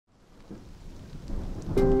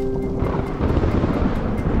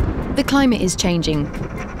The climate is changing.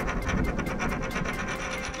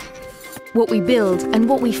 What we build and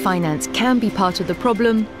what we finance can be part of the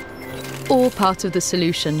problem or part of the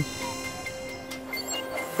solution.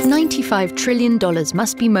 $95 trillion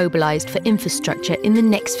must be mobilised for infrastructure in the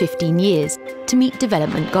next 15 years to meet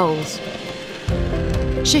development goals.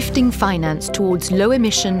 Shifting finance towards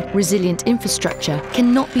low-emission, resilient infrastructure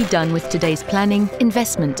cannot be done with today's planning,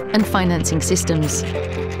 investment and financing systems.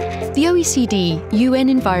 The OECD, UN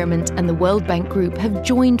Environment and the World Bank Group have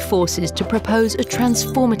joined forces to propose a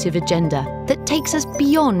transformative agenda that takes us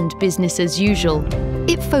beyond business as usual.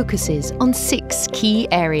 It focuses on 6 key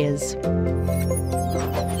areas.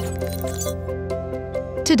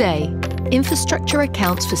 Today, infrastructure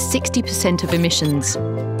accounts for 60% of emissions.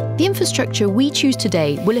 The infrastructure we choose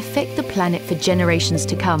today will affect the planet for generations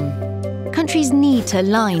to come. Countries need to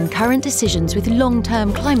align current decisions with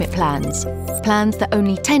long-term climate plans, plans that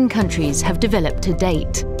only 10 countries have developed to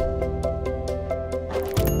date.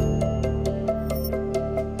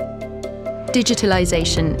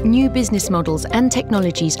 Digitalisation, new business models and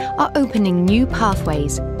technologies are opening new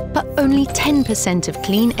pathways, but only 10% of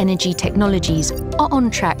clean energy technologies are on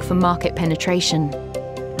track for market penetration.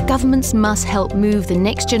 Governments must help move the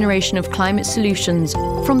next generation of climate solutions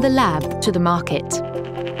from the lab to the market.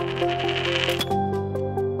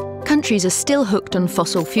 Countries are still hooked on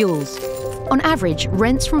fossil fuels. On average,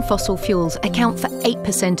 rents from fossil fuels account for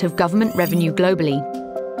 8% of government revenue globally.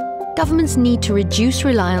 Governments need to reduce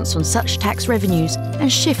reliance on such tax revenues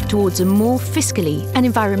and shift towards a more fiscally and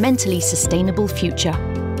environmentally sustainable future.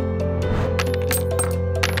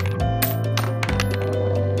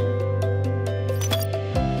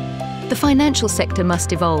 The financial sector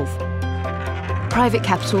must evolve. Private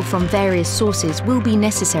capital from various sources will be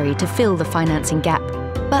necessary to fill the financing gap,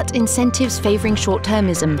 but incentives favouring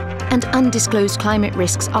short-termism and undisclosed climate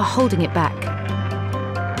risks are holding it back.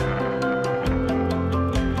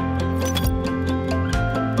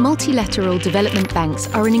 Multilateral development banks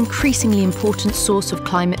are an increasingly important source of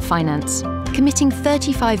climate finance, committing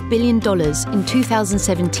 $35 billion in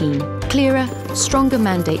 2017. Clearer, stronger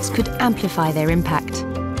mandates could amplify their impact.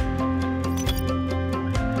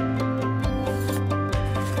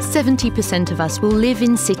 70% of us will live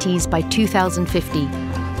in cities by 2050,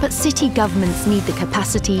 but city governments need the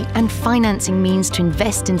capacity and financing means to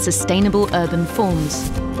invest in sustainable urban forms.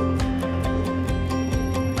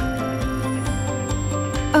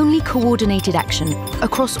 Only coordinated action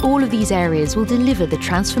across all of these areas will deliver the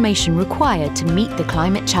transformation required to meet the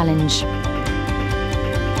climate challenge.